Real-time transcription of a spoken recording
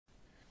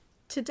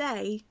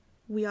Today,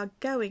 we are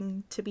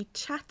going to be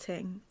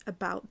chatting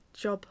about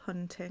job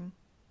hunting.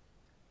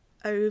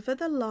 Over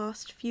the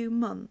last few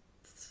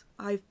months,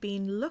 I've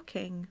been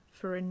looking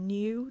for a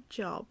new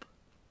job.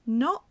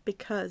 Not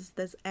because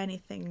there's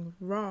anything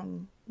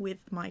wrong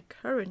with my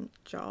current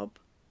job.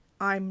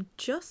 I'm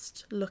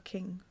just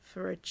looking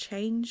for a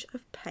change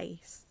of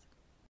pace.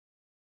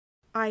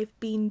 I've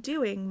been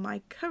doing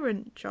my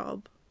current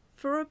job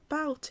for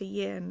about a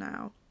year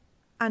now,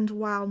 and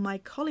while my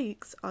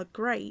colleagues are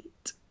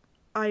great,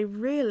 I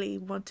really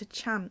want a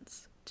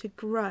chance to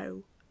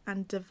grow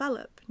and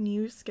develop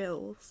new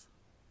skills.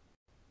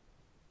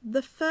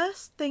 The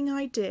first thing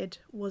I did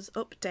was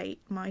update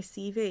my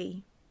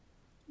CV.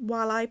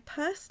 While I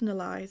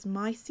personalise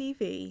my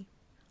CV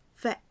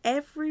for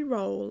every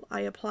role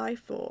I apply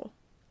for,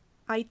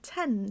 I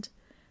tend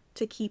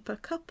to keep a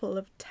couple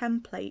of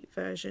template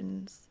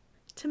versions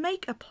to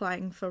make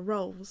applying for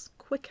roles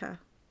quicker.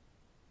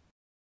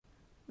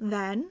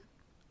 Then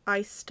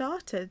I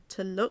started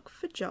to look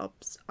for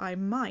jobs I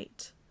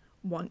might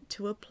want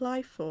to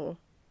apply for.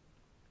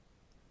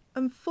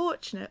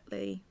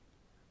 Unfortunately,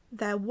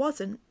 there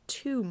wasn't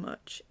too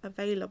much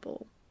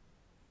available.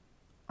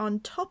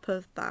 On top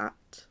of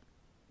that,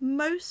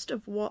 most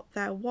of what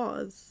there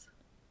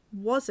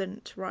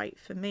wasn't right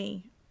for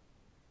me.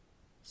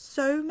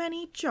 So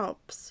many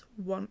jobs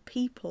want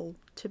people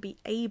to be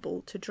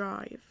able to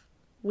drive,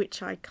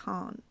 which I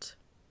can't.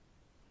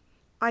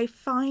 I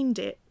find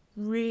it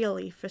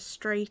really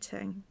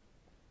frustrating,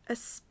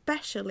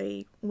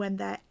 especially when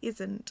there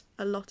isn't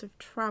a lot of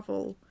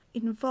travel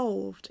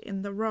involved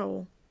in the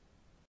role.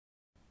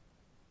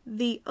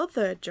 The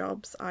other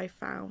jobs I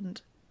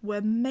found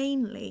were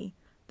mainly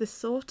the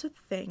sort of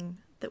thing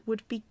that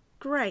would be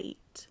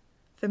great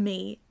for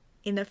me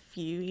in a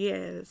few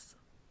years.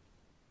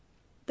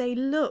 They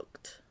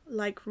looked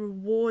like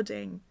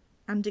rewarding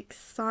and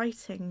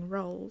exciting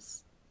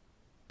roles,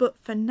 but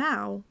for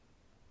now,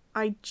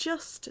 I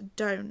just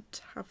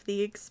don't have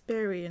the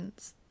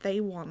experience they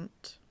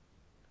want.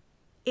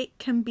 It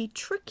can be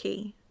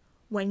tricky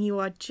when you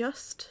are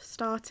just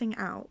starting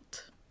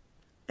out,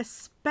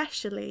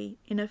 especially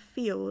in a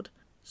field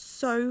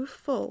so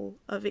full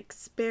of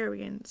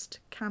experienced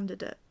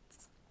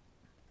candidates.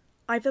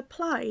 I've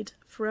applied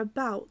for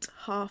about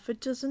half a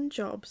dozen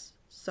jobs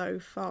so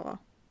far.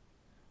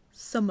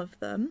 Some of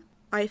them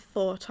I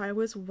thought I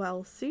was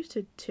well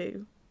suited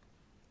to,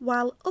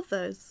 while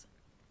others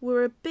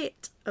were a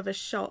bit of a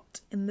shot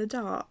in the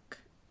dark.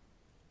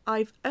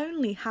 I've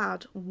only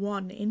had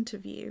one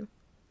interview.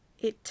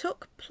 It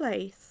took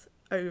place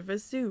over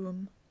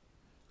Zoom.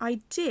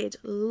 I did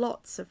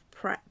lots of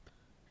prep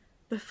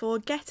before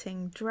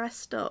getting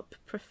dressed up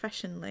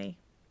professionally.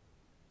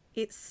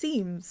 It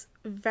seems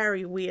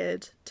very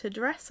weird to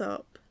dress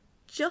up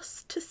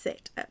just to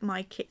sit at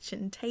my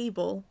kitchen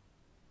table.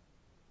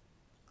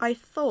 I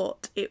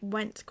thought it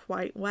went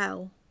quite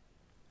well,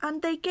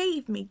 and they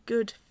gave me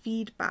good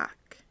feedback.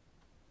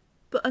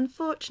 But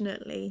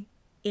unfortunately,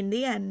 in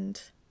the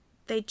end,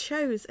 they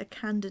chose a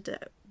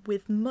candidate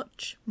with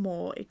much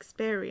more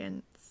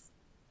experience.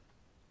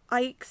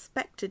 I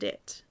expected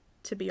it,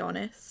 to be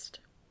honest,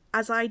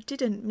 as I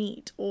didn't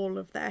meet all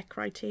of their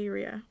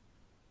criteria.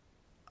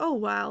 Oh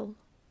well,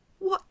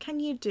 what can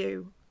you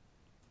do?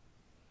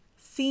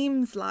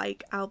 Seems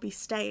like I'll be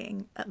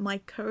staying at my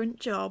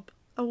current job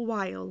a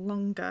while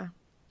longer.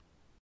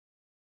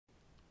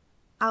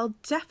 I'll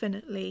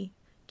definitely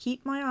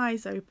keep my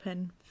eyes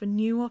open for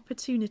new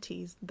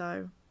opportunities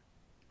though.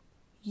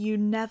 You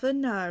never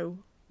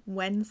know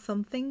when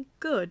something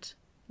good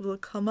will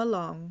come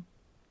along.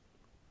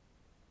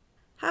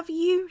 Have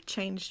you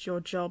changed your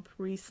job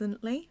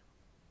recently?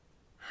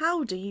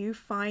 How do you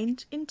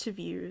find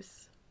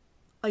interviews?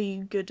 Are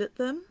you good at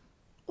them,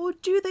 or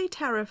do they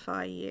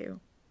terrify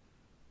you?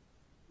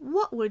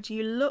 What would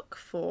you look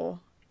for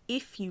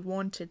if you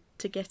wanted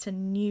to get a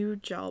new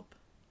job?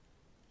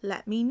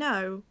 Let me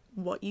know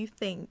what you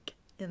think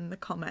in the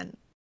comments.